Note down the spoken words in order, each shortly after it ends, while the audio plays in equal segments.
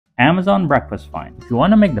Amazon breakfast find. If you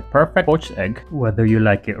want to make the perfect poached egg, whether you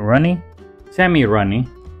like it runny, semi-runny,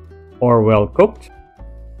 or well cooked,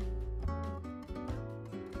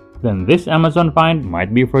 then this Amazon find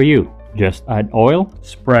might be for you. Just add oil,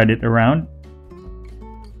 spread it around,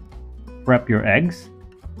 prep your eggs,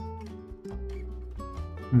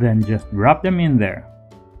 then just drop them in there.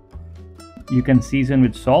 You can season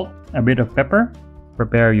with salt, a bit of pepper,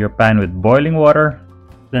 prepare your pan with boiling water,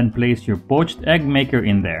 then place your poached egg maker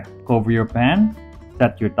in there. Cover your pan,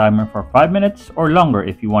 set your timer for 5 minutes or longer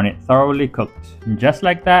if you want it thoroughly cooked. And just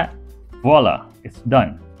like that, voila, it's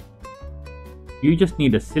done. You just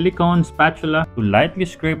need a silicone spatula to lightly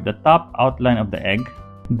scrape the top outline of the egg,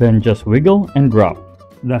 then just wiggle and drop.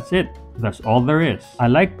 That's it. That's all there is. I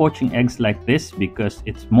like poaching eggs like this because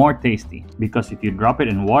it's more tasty. Because if you drop it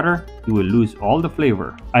in water, you will lose all the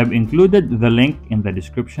flavor. I've included the link in the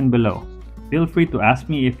description below. Feel free to ask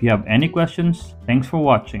me if you have any questions. Thanks for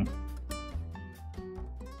watching.